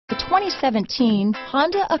2017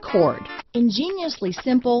 Honda Accord. Ingeniously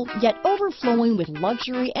simple, yet overflowing with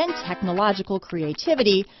luxury and technological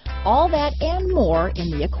creativity, all that and more in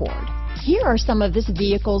the Accord. Here are some of this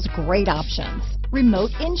vehicle's great options: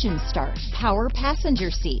 remote engine start, power passenger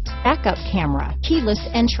seat, backup camera, keyless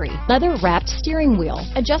entry, leather-wrapped steering wheel,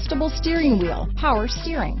 adjustable steering wheel, power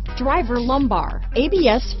steering, driver lumbar,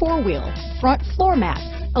 ABS four-wheel, front floor mats,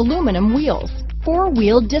 aluminum wheels,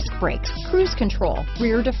 four-wheel disc brakes, cruise control,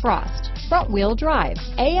 rear defrost, front-wheel drive,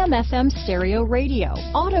 AM/FM stereo radio,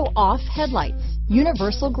 auto-off headlights,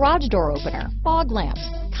 universal garage door opener, fog lamps.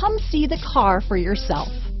 Come see the car for yourself.